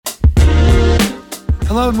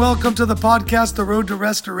Hello and welcome to the podcast, The Road to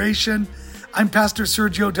Restoration. I'm Pastor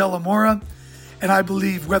Sergio Della Mora, and I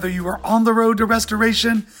believe whether you are on the road to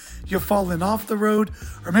restoration, you've fallen off the road,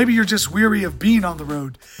 or maybe you're just weary of being on the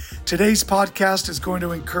road, today's podcast is going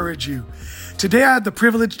to encourage you. Today I had the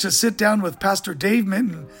privilege to sit down with Pastor Dave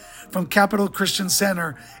Minton from Capital Christian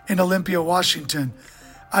Center in Olympia, Washington.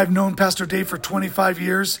 I've known Pastor Dave for 25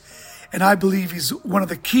 years, and I believe he's one of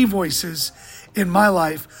the key voices in my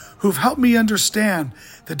life who've helped me understand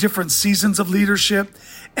the different seasons of leadership.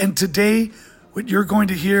 And today, what you're going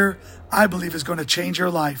to hear, I believe is going to change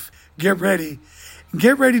your life. Get ready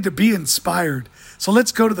to be inspired. So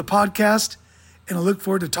let's go to the podcast, and I look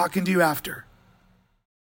forward to talking to you after.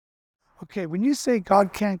 Okay, when you say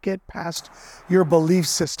God can't get past your belief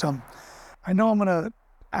system, I know I'm going to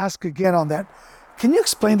ask again on that. Can you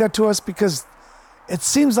explain that to us? Because it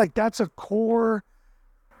seems like that's a core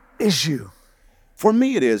issue. For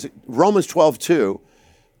me, it is. Romans 12:2,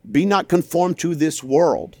 be not conformed to this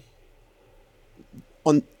world.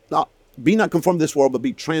 Be not conformed to this world, but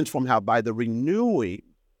be transformed how? By the renewing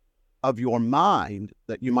of your mind,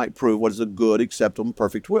 that you might prove what is a good, acceptable, and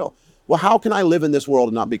perfect will. Well, how can I live in this world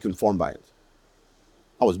and not be conformed by it?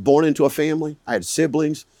 I was born into a family. I had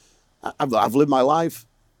siblings. I've lived my life.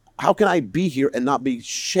 How can I be here and not be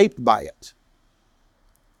shaped by it?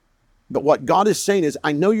 But what God is saying is,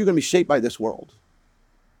 I know you're going to be shaped by this world,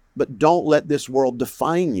 but don't let this world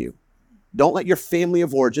define you. Don't let your family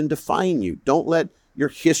of origin define you. Don't let your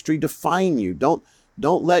history define you. Don't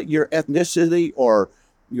let your ethnicity or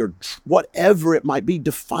your whatever it might be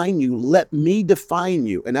define you. Let me define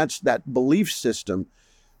you. And that's that belief system.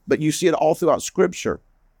 But you see it all throughout Scripture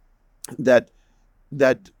that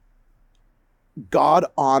God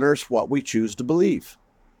honors what we choose to believe.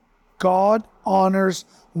 God honors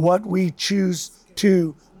what we choose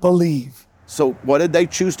to believe. So what did they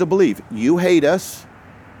choose to believe? You hate us,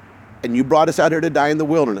 and you brought us out here to die in the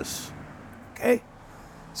wilderness. Okay,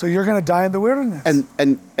 so you're going to die in the wilderness.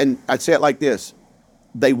 And I'd say it like this.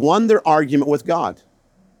 They won their argument with God.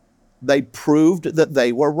 They proved that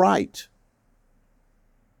they were right.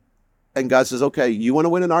 And God says, okay, you want to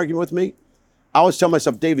win an argument with me? I always tell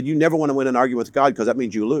myself, David, you never want to win an argument with God because that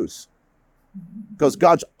means you lose. Because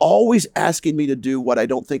God's always asking me to do what I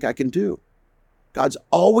don't think I can do. God's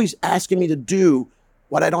always asking me to do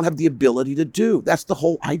what I don't have the ability to do. That's the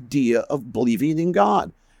whole idea of believing in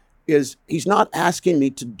God, is he's not asking me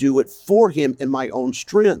to do it for him in my own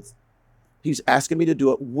strength. He's asking me to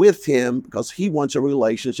do it with him because he wants a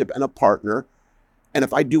relationship and a partner. And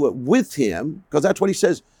if I do it with him, because that's what he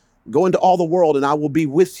says, go into all the world and I will be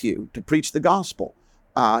with you to preach the gospel.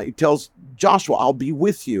 He tells Joshua, I'll be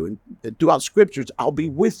with you. And throughout scriptures, I'll be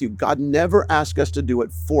with you. God never asks us to do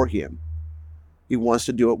it for him. He wants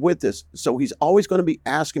to do it with us. So he's always going to be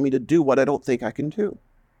asking me to do what I don't think I can do.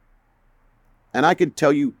 And I could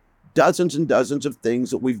tell you dozens and dozens of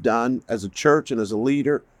things that we've done as a church and as a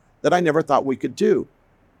leader that I never thought we could do.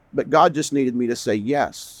 But God just needed me to say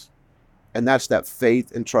yes. And that's that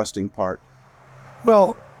faith and trusting part.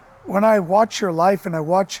 Well, when I watch your life and I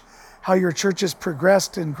watch how your church has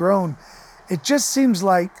progressed and grown, it just seems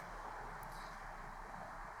like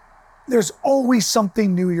there's always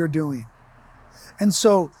something new you're doing. And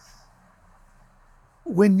so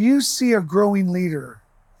when you see a growing leader,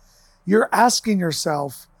 you're asking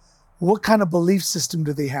yourself, what kind of belief system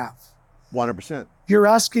do they have? 100%. You're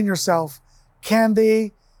asking yourself, how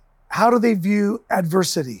do they view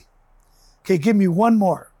adversity? Okay, give me one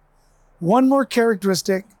more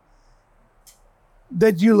characteristic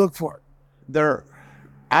that you look for.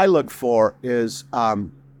 I look for is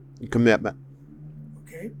commitment.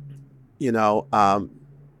 Okay.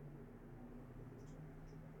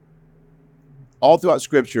 All throughout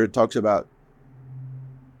Scripture, it talks about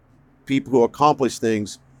people who accomplish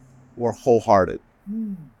things were wholehearted,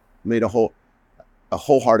 made a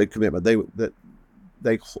wholehearted commitment.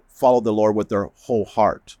 They followed the Lord with their whole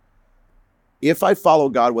heart. If I follow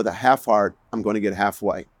God with a half heart, I'm going to get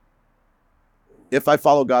halfway. If I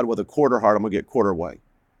follow God with a quarter heart, I'm going to get quarter way.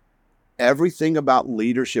 Everything about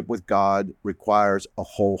leadership with God requires a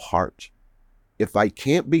whole heart. If I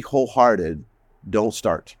can't be wholehearted, don't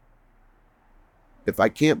start. If I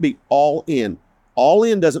can't be all in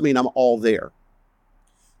doesn't mean I'm all there.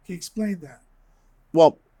 Can you explain that?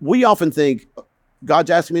 Well, we often think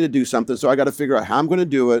God's asking me to do something, so I got to figure out how I'm going to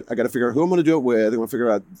do it. I got to figure out who I'm going to do it with. I'm going to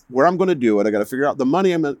figure out where I'm going to do it. I got to figure out the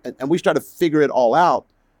money and we try to figure it all out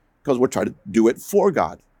because we're trying to do it for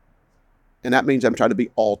God. And that means I'm trying to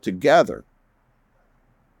be all together.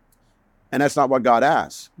 And that's not what God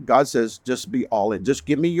asks. God says, just be all in. Just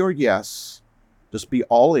give me your yes. Just be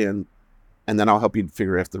all in, and then I'll help you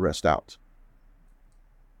figure the rest out.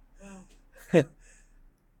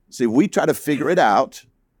 See, we try to figure it out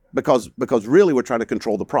because really we're trying to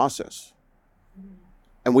control the process.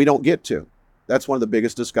 And we don't get to. That's one of the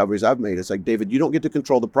biggest discoveries I've made. It's like, David, you don't get to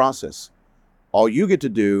control the process. All you get to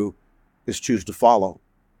do is choose to follow.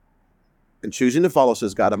 And choosing to follow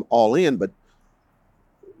says, God, I'm all in. But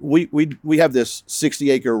we have this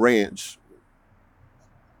 60-acre ranch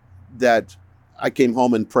that I came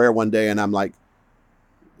home in prayer one day, and I'm like,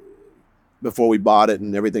 before we bought it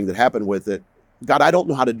and everything that happened with it, God, I don't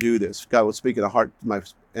know how to do this. God was speaking a heart to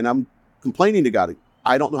and I'm complaining to God.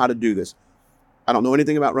 I don't know how to do this. I don't know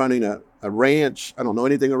anything about running a ranch. I don't know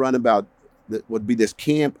anything about that would be this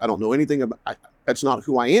camp. I don't know anything about, that's not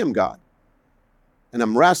who I am, God. And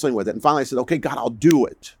I'm wrestling with it. And finally I said, okay, God, I'll do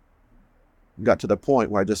it. Got to the point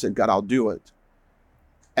where I just said, God, I'll do it.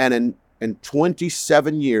 And in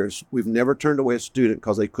 27 years, we've never turned away a student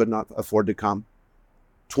because they could not afford to come.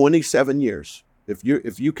 27 years.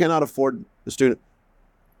 If you cannot afford the student,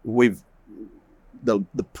 the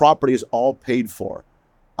property is all paid for.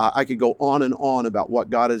 I could go on and on about what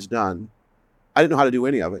God has done. I didn't know how to do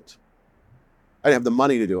any of it. I didn't have the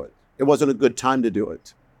money to do it. It wasn't a good time to do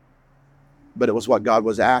it. But it was what God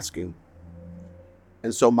was asking.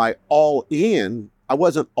 And so my all in, I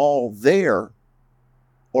wasn't all there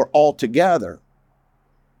or all together.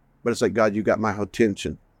 But it's like, God, you got my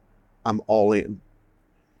attention. I'm all in.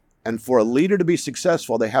 And for a leader to be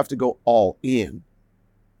successful, they have to go all in.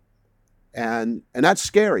 And that's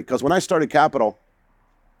scary, because when I started Capital,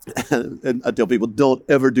 and I tell people, don't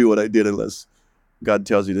ever do what I did unless God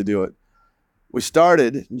tells you to do it. We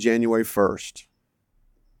started January 1st.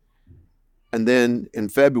 And then in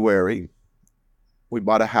February, we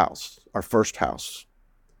bought a house, our first house.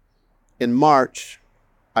 In March,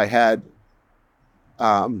 I had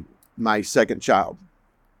my second child.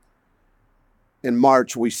 In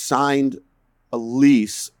March, we signed a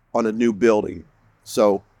lease on a new building.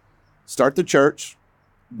 So start the church,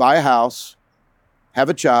 buy a house, have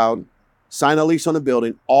a child, sign a lease on a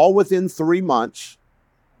building, all within 3 months.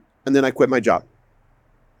 And then I quit my job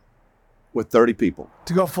with 30 people.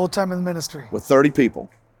 To go full-time in the ministry. With 30 people,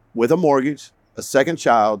 with a mortgage, a second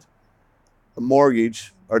child, a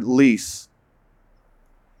mortgage or lease.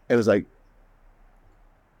 It was like,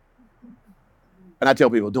 and I tell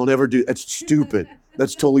people, don't ever do, that's stupid.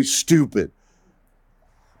 That's totally stupid.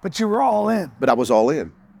 But you were all in. But I was all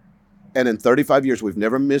in. And in 35 years, we've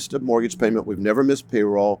never missed a mortgage payment. We've never missed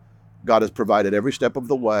payroll. God has provided every step of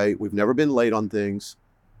the way. We've never been late on things.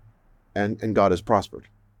 And God has prospered.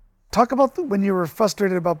 Talk about when you were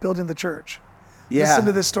frustrated about building the church. Yeah. Listen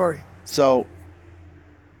to this story. So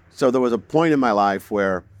there was a point in my life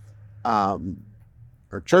where our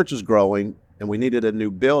church was growing and we needed a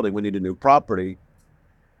new building. We needed new property,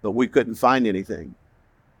 but we couldn't find anything.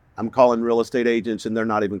 I'm calling real estate agents and they're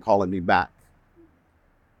not even calling me back.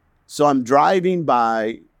 So I'm driving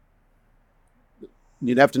by,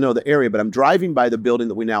 you'd have to know the area, but I'm driving by the building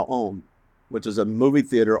that we now own, which is a movie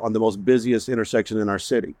theater on the most busiest intersection in our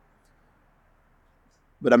city.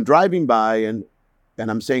 But I'm driving by and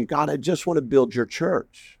I'm saying, God, I just want to build your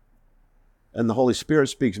church. And the Holy Spirit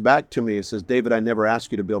speaks back to me and says, David, I never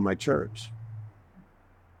asked you to build my church.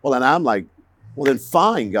 Well, and I'm like, well, then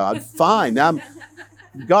fine, God, fine. Now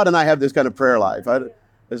God and I have this kind of prayer life.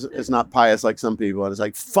 It's not pious like some people. And it's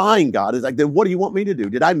like, fine, God. It's like, then what do you want me to do?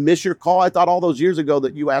 Did I miss your call? I thought all those years ago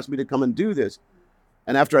that you asked me to come and do this.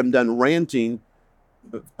 And after I'm done ranting,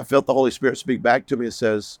 I felt the Holy Spirit speak back to me and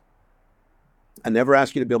says, I never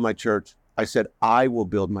asked you to build my church. I said, I will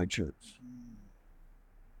build my church.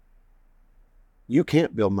 You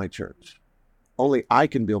can't build my church. Only I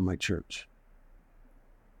can build my church.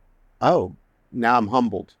 Oh, now I'm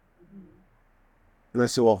humbled. And I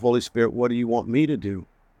said, well, Holy Spirit, what do you want me to do?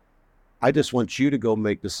 I just want you to go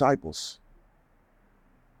make disciples.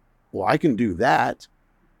 Well, I can do that.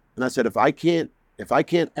 And I said, if I can't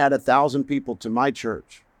add 1,000 people to my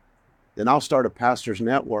church, then I'll start a pastor's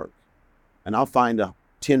network and I'll find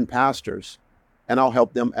 10 pastors and I'll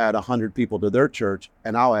help them add 100 people to their church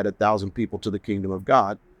and I'll add 1,000 people to the kingdom of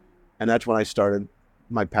God. And that's when I started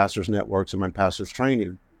my pastor's networks and my pastor's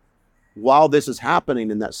training. While this is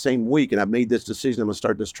happening in that same week, and I've made this decision, I'm going to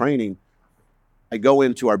start this training, I go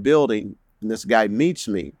into our building and this guy meets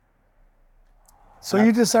me. So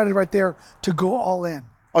you decided right there to go all in.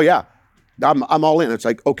 Oh yeah, I'm all in. It's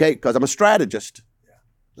like, okay, because I'm a strategist.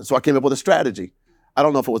 And so I came up with a strategy. I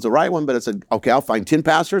don't know if it was the right one, but it's okay, I'll find 10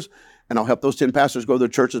 pastors and I'll help those 10 pastors grow their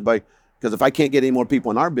churches because if I can't get any more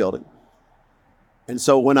people in our building. And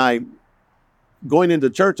so when I, going into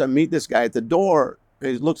church, I meet this guy at the door.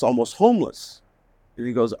 He looks almost homeless. And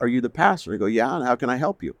he goes, are you the pastor? I go, yeah, and how can I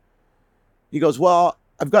help you? He goes, well,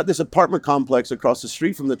 I've got this apartment complex across the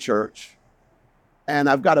street from the church, and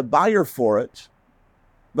I've got a buyer for it,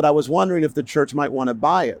 but I was wondering if the church might want to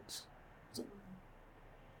buy it.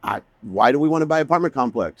 Why do we want to buy an apartment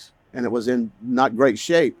complex? And it was in not great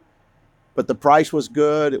shape, but the price was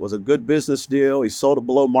good. It was a good business deal. He sold it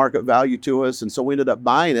below market value to us, and so we ended up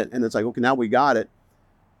buying it, and it's like, okay, now we got it.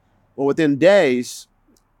 Well, within days,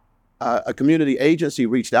 a community agency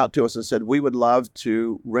reached out to us and said, we would love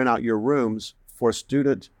to rent out your rooms for a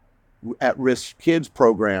student at-risk kids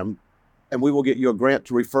program, and we will get you a grant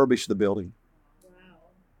to refurbish the building. Wow.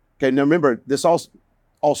 Okay, now remember, this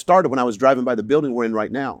all started when I was driving by the building we're in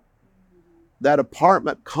right now. That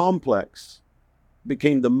apartment complex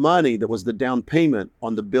became the money that was the down payment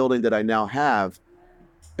on the building that I now have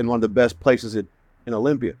in one of the best places in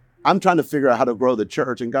Olympia. I'm trying to figure out how to grow the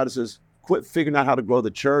church, and God says, quit figuring out how to grow the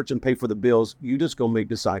church and pay for the bills. You just go make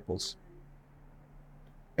disciples.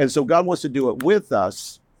 And so God wants to do it with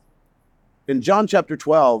us. In John chapter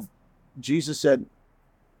 12, Jesus said,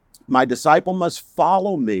 my disciple must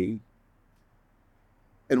follow me,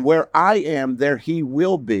 and where I am, there he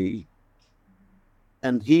will be,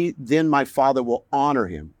 and then my Father will honor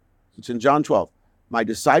him. It's in John 12. My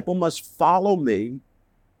disciple must follow me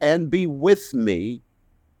and be with me,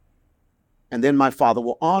 and then my Father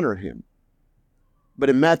will honor him. But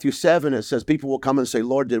in Matthew 7, it says, people will come and say,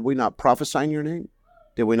 Lord, did we not prophesy in your name?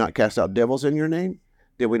 Did we not cast out devils in your name?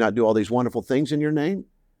 Did we not do all these wonderful things in your name?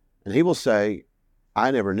 And he will say,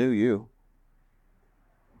 I never knew you.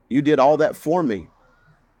 You did all that for me,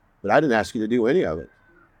 but I didn't ask you to do any of it.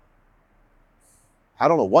 I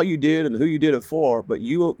don't know what you did and who you did it for, but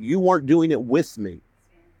you weren't doing it with me.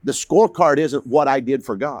 The scorecard isn't what I did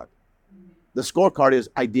for God. The scorecard is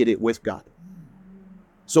I did it with God.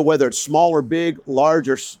 So whether it's small or big,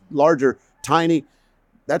 larger, tiny,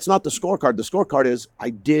 that's not the scorecard. The scorecard is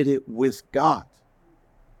I did it with God.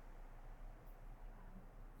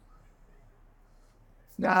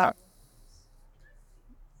 Now,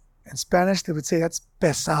 in Spanish, they would say that's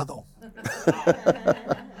pesado.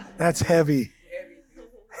 That's heavy.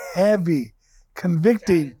 Heavy.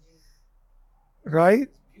 Convicting. Right?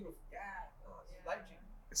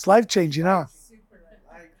 It's life-changing, huh?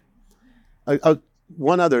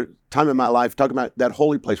 One other time in my life, talking about that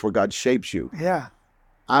holy place where God shapes you. Yeah.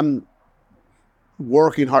 I'm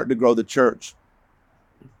working hard to grow the church.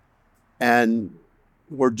 And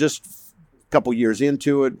we're just a couple years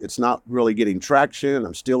into it. It's not really getting traction.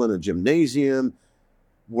 I'm still in a gymnasium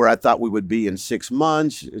where I thought we would be in 6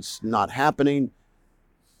 months. It's not happening.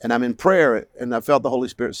 And I'm in prayer, and I felt the Holy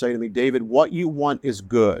Spirit say to me, David, what you want is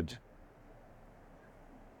good.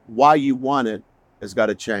 Why you want it has got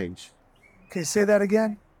to change. Okay, say that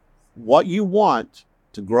again. What you want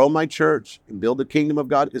to grow my church and build the kingdom of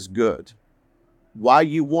God is good. Why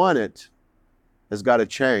you want it has got to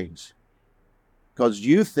change. Because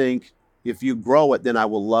you think if you grow it, then I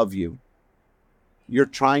will love you. You're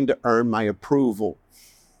trying to earn my approval.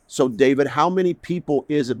 So David, how many people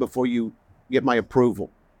is it before you get my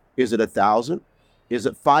approval? Is it 1,000? Is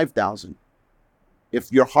it 5,000?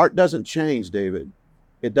 If your heart doesn't change, David,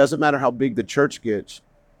 it doesn't matter how big the church gets,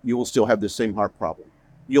 you will still have the same heart problem.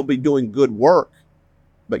 You'll be doing good work,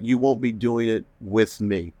 but you won't be doing it with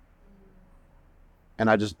me. And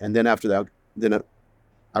then after that,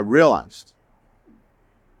 I realized,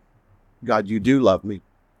 God, you do love me.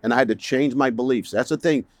 And I had to change my beliefs. That's the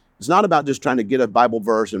thing. It's not about just trying to get a Bible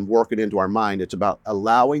verse and work it into our mind. It's about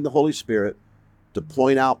allowing the Holy Spirit to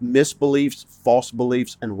point out misbeliefs, false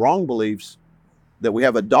beliefs, and wrong beliefs that we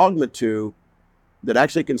have a dogma to that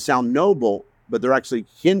actually can sound noble, but they're actually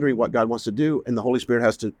hindering what God wants to do. And the Holy Spirit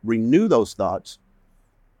has to renew those thoughts.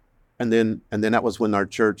 And then that was when our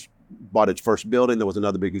church bought its first building. There was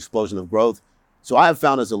another big explosion of growth. So I have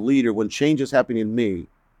found as a leader, when change is happening in me,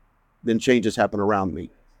 then changes happen around me.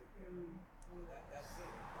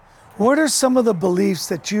 What are some of the beliefs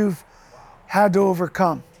that you've had to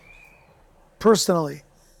overcome personally?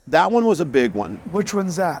 That one was a big one. Which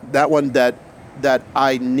one's that? That one that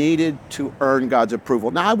I needed to earn God's approval.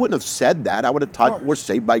 Now, I wouldn't have said that. I would have taught we're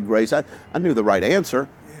saved by grace. I knew the right answer.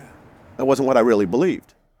 Yeah. That wasn't what I really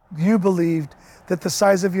believed. You believed that the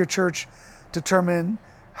size of your church determined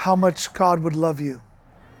how much God would love you.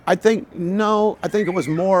 I think it was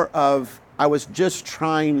more of I was just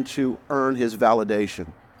trying to earn his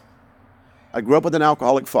validation. I grew up with an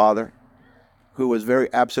alcoholic father who was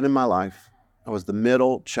very absent in my life. I was the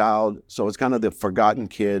middle child, so I was kind of the forgotten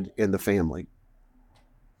kid in the family.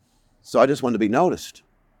 So I just wanted to be noticed.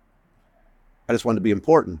 I just wanted to be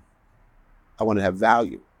important. I wanted to have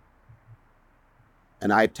value.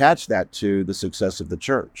 And I attached that to the success of the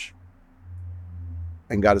church.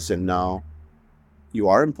 And God has said, no, you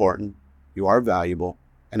are important, you are valuable,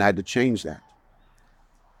 and I had to change that.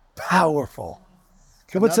 Powerful.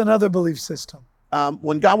 Okay, what's another belief system?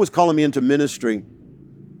 When God was calling me into ministry,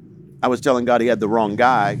 I was telling God he had the wrong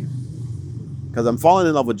guy because I'm falling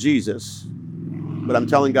in love with Jesus, but I'm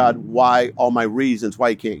telling God why, all my reasons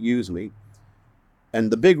why he can't use me.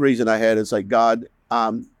 And the big reason I had is like, God,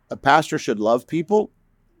 a pastor should love people,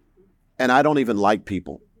 and I don't even like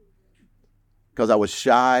people because I was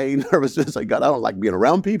shy, nervous. It's like, God, I don't like being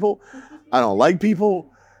around people. I don't like people.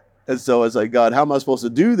 And so it's like, God, how am I supposed to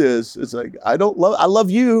do this? It's like, I love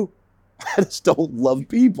you. I just don't love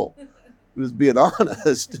people. Just being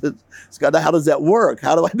honest. It's God, how does that work?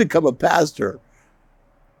 How do I become a pastor?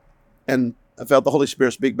 And I felt the Holy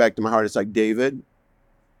Spirit speak back to my heart. It's like, David,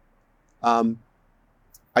 I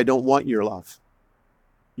don't want your love.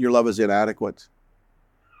 Your love is inadequate.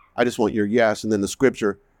 I just want your yes. And then the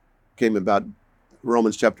scripture came about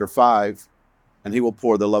Romans chapter 5, and he will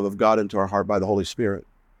pour the love of God into our heart by the Holy Spirit.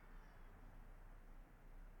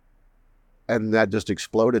 And that just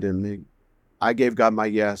exploded in me. I gave God my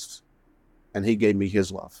yes, and he gave me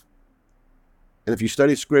his love. And if you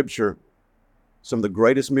study scripture, some of the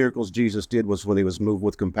greatest miracles Jesus did was when he was moved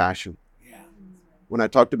with compassion. Yeah. When I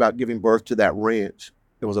talked about giving birth to that ranch,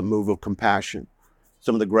 it was a move of compassion.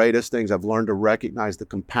 Some of the greatest things I've learned to recognize the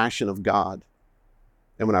compassion of God.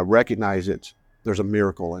 And when I recognize it, there's a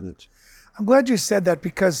miracle in it. I'm glad you said that,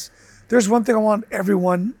 because there's one thing I want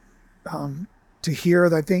everyone to hear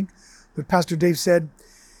that I think what Pastor Dave said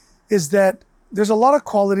is that there's a lot of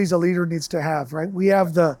qualities a leader needs to have, right? They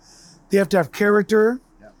have to have character,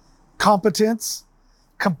 competence,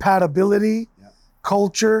 compatibility,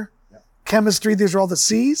 culture, chemistry. These are all the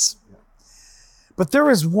C's. But there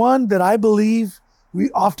is one that I believe we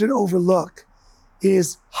often overlook,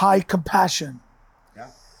 is high compassion.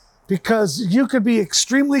 Because you could be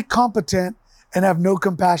extremely competent and have no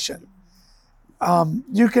compassion.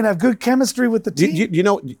 You can have good chemistry with the team. You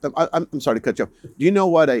know, I'm sorry to cut you off. Do you know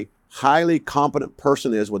what a highly competent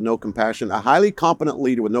person is with no compassion? A highly competent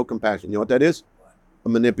leader with no compassion. You know what that is? A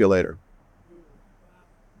manipulator.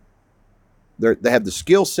 They have the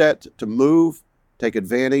skill set to move, take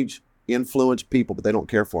advantage, influence people, but they don't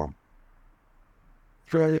care for them.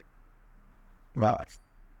 Right. Wow.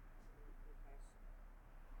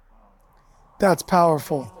 That's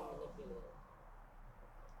powerful.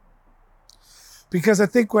 Because I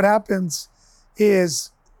think what happens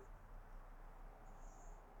is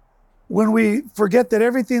when we forget that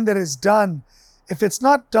everything that is done, if it's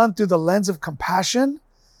not done through the lens of compassion,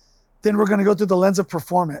 then we're going to go through the lens of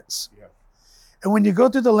performance. Yeah. And when you go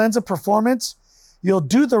through the lens of performance, you'll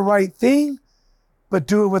do the right thing, but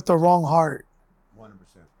do it with the wrong heart. 100%.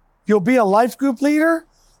 You'll be a life group leader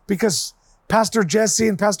because Pastor Jesse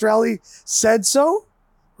and Pastor Ali said so,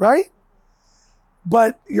 right?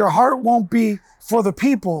 But your heart won't be for the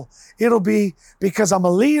people. It'll be because I'm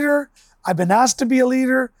a leader. I've been asked to be a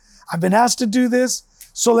leader. I've been asked to do this.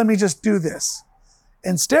 So let me just do this.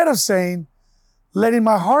 Instead of saying, letting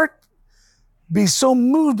my heart be so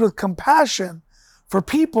moved with compassion for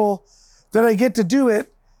people that I get to do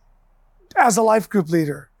it as a life group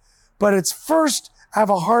leader. But it's first, I have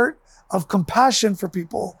a heart of compassion for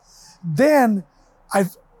people. Then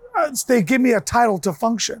they give me a title to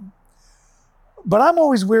function. But I'm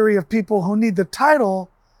always wary of people who need the title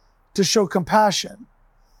to show compassion.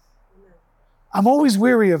 I'm always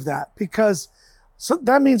wary of that, because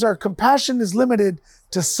that means our compassion is limited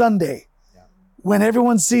to Sunday when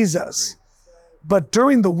everyone sees us. But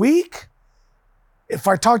during the week, if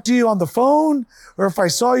I talk to you on the phone, or if I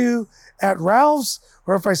saw you at Ralph's,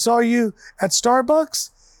 or if I saw you at Starbucks,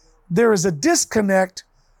 there is a disconnect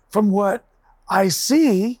from what I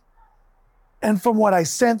see and from what I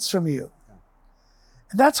sense from you.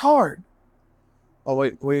 And that's hard. Oh,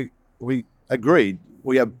 we agreed.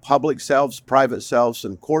 We have public selves, private selves,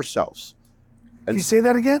 and core selves. And can you say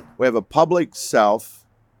that again? We have a public self,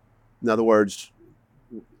 in other words,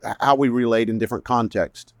 how we relate in different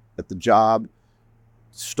contexts, at the job,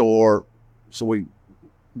 store. So we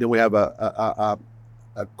have a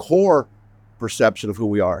core perception of who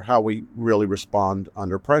we are, how we really respond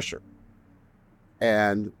under pressure.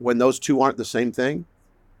 And when those two aren't the same thing,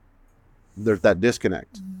 there's that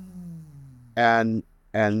disconnect. And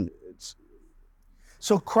it's,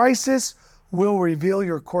 so crisis will reveal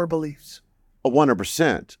your core beliefs.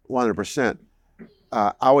 100%.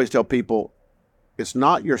 I always tell people, it's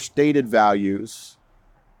not your stated values,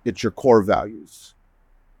 it's your core values.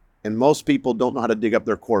 And most people don't know how to dig up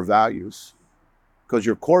their core values, because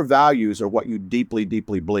your core values are what you deeply,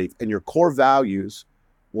 deeply believe. And your core values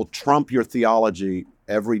will trump your theology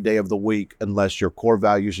every day of the week unless your core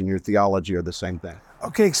values and your theology are the same thing.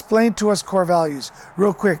 Okay, explain to us core values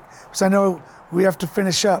real quick, because I know we have to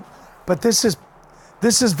finish up. But this is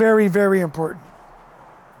very, very important.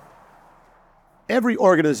 Every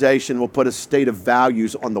organization will put a state of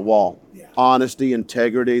values on the wall. Yeah. Honesty,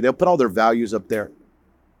 integrity, they'll put all their values up there.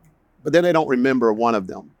 But then they don't remember one of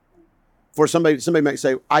them. For somebody might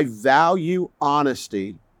say, I value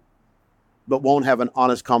honesty, but won't have an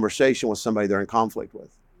honest conversation with somebody they're in conflict with.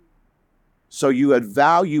 So you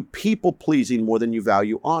value people-pleasing more than you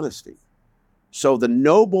value honesty. So the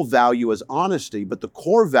noble value is honesty, but the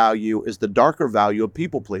core value is the darker value of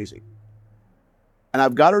people-pleasing. And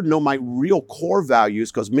I've got to know my real core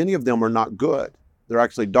values because many of them are not good. They're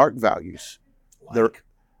actually dark values.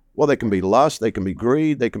 They can be lust, they can be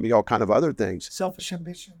greed, they can be all kind of other things. Selfish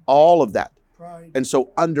ambition. All of that. Pride. And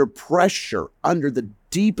so under pressure, under the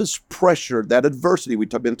deepest pressure, that adversity we've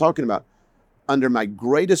been talking about, under my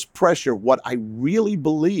greatest pressure, what I really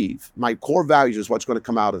believe, my core values is what's going to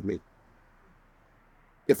come out of me.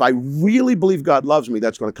 If I really believe God loves me,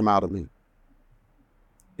 that's going to come out of me.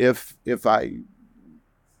 If I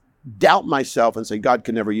doubt myself and say God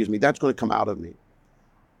can never use me, that's going to come out of me.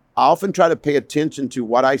 I often try to pay attention to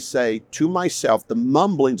what I say to myself, the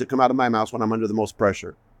mumblings that come out of my mouth when I'm under the most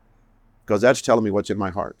pressure, because that's telling me what's in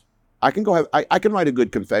my heart. I can write a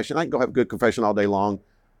good confession. I can go have a good confession all day long.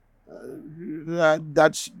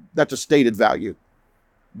 That's a stated value.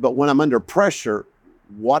 But when I'm under pressure,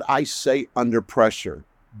 what I say under pressure,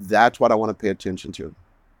 that's what I want to pay attention to,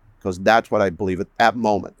 because that's what I believe at that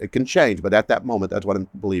moment. It can change, but at that moment, that's what I'm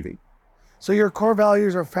believing. So your core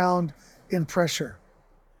values are found in pressure.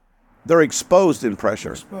 They're exposed in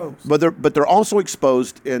pressure, but they're also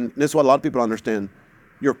exposed in, and this is what a lot of people don't understand,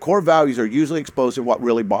 your core values are usually exposed in what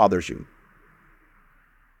really bothers you.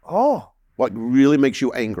 Oh. What really makes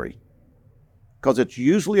you angry. Because it's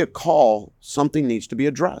usually a call, something needs to be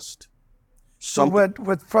addressed. So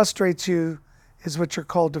what frustrates you is what you're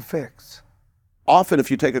called to fix. Often if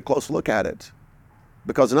you take a close look at it.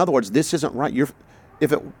 Because in other words, this isn't right. If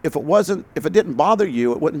it didn't bother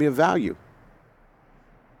you, it wouldn't be of value.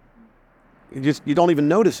 You don't even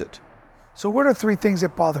notice it. So what are 3 things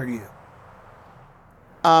that bother you?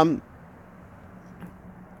 A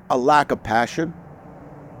lack of passion.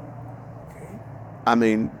 Okay. I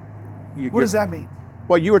mean, what does that mean?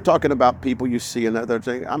 Well, you were talking about people you see and other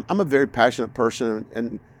things. I'm a very passionate person,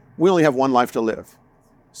 and we only have one life to live.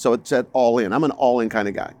 So it's at all in. I'm an all in kind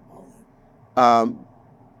of guy.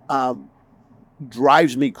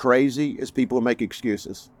 Drives me crazy is people who make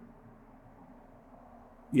excuses.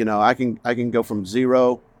 You know, I can go from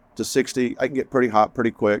 0 to 60. I can get pretty hot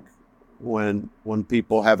pretty quick when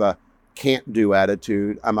people have a can't do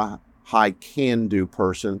attitude. I'm a high can do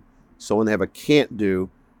person. So when they have a can't do,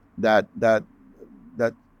 that I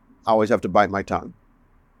always have to bite my tongue.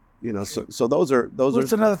 You know, so those are.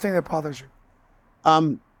 What's another thing that bothers you?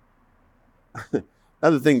 Another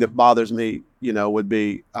thing that bothers me, would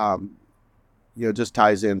be, just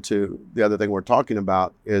ties into the other thing we're talking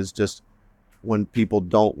about is just when people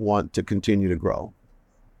don't want to continue to grow.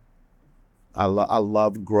 I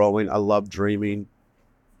love growing. I love dreaming.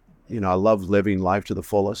 I love living life to the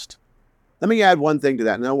fullest. Let me add one thing to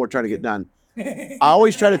that. Now we're trying to get done. I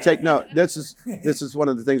always try to take, this is one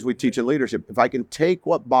of the things we teach in leadership. If I can take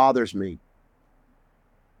what bothers me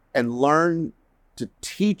and learn to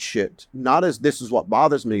teach it, not as this is what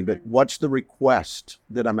bothers me, but what's the request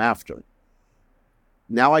that I'm after.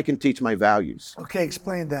 Now I can teach my values. Okay,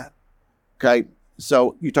 explain that. Okay,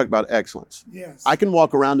 so you talked about excellence. Yes. I can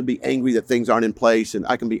walk around and be angry that things aren't in place, and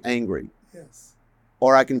I can be angry. Yes.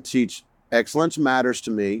 Or I can teach excellence matters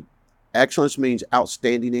to me. Excellence means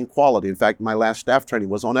outstanding in quality. In fact, my last staff training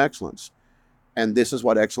was on excellence. And this is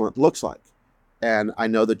what excellence looks like. And I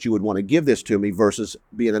know that you would want to give this to me versus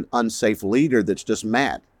being an unsafe leader that's just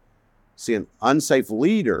mad. See, an unsafe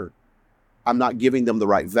leader, I'm not giving them the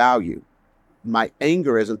right value. My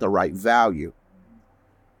anger isn't the right value.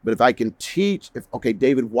 But if I can teach, okay,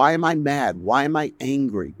 David, why am I mad? Why am I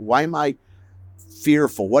angry? Why am I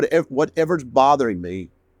fearful? Whatever's bothering me,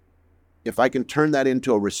 if I can turn that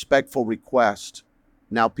into a respectful request,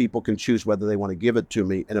 now people can choose whether they want to give it to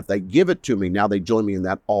me. And if they give it to me, now they join me in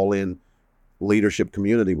that all-in leadership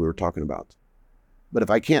community we were talking about. But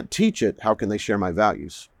if I can't teach it, how can they share my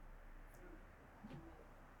values?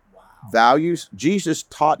 Wow. Values, Jesus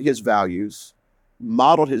taught his values,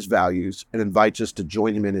 modeled his values, and invites us to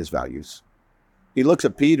join him in his values. He looks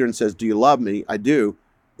at Peter and says, do you love me? I do.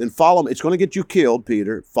 Then follow me. It's going to get you killed,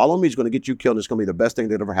 Peter. Follow me. It's going to get you killed. It's going to be the best thing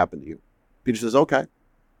that ever happened to you. Peter says, okay.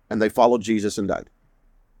 And they followed Jesus and died.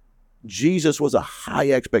 Jesus was a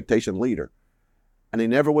high expectation leader. And he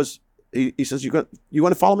never was, he says, you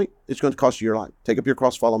want to follow me? It's going to cost you your life. Take up your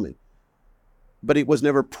cross, follow me. But it was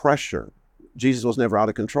never pressure. Jesus was never out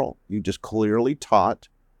of control. He just clearly taught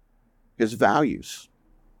his values.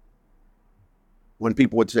 When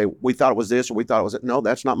people would say, we thought it was this or we thought it was that. No,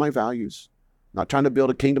 that's not my values. I'm not trying to build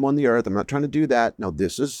a kingdom on the earth. I'm not trying to do that. No,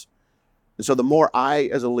 this is. And so the more I,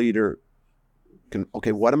 as a leader, can,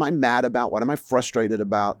 okay, what am I mad about? What am I frustrated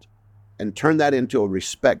about? And turn that into a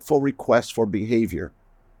respectful request for behavior.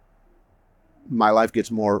 My life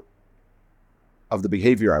gets more of the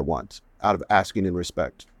behavior I want out of asking in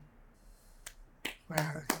respect.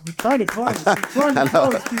 Wow. We're trying to close. We're trying to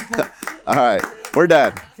close, people. All right, we're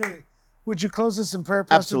done. Okay. Would you close us in prayer,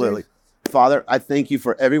 Pastor Absolutely. Dave? Father, I thank you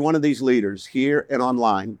for every one of these leaders here and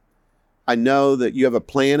online. I know that you have a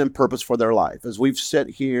plan and purpose for their life. As we've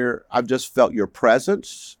sat here, I've just felt your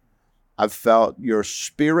presence. I've felt your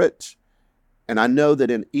spirit. And I know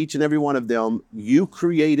that in each and every one of them, you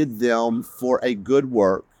created them for a good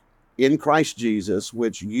work in Christ Jesus,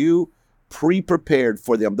 which you pre-prepared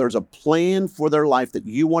for them. There's a plan for their life that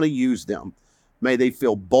you want to use them. May they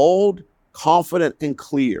feel bold, confident, and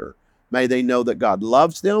clear. May they know that God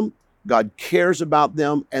loves them, God cares about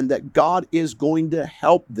them, and that God is going to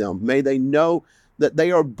help them. May they know that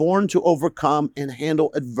they are born to overcome and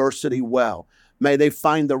handle adversity well. May they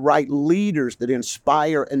find the right leaders that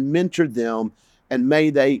inspire and mentor them, and may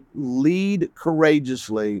they lead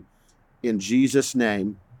courageously in Jesus'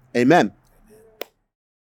 name. Amen.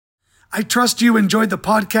 I trust you enjoyed the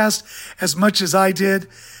podcast as much as I did.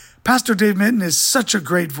 Pastor Dave Minton is such a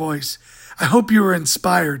great voice. I hope you were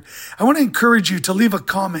inspired. I want to encourage you to leave a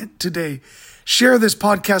comment today. Share this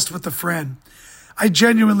podcast with a friend. I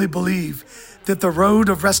genuinely believe that the road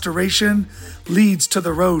of restoration leads to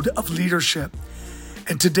the road of leadership.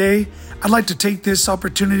 And today, I'd like to take this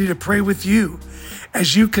opportunity to pray with you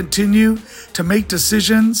as you continue to make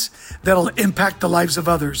decisions that'll impact the lives of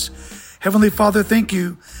others. Heavenly Father, thank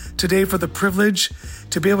you today for the privilege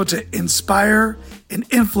to be able to inspire and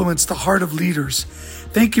influence the heart of leaders.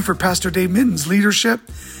 Thank you for Pastor Dave Minton's leadership.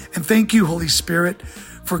 And thank you, Holy Spirit,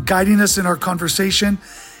 for guiding us in our conversation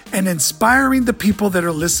and inspiring the people that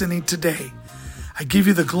are listening today. I give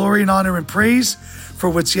you the glory and honor and praise for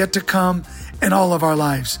what's yet to come in all of our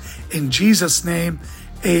lives. In Jesus' name,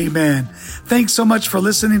 amen. Thanks so much for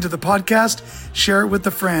listening to the podcast. Share it with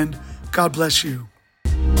a friend. God bless you.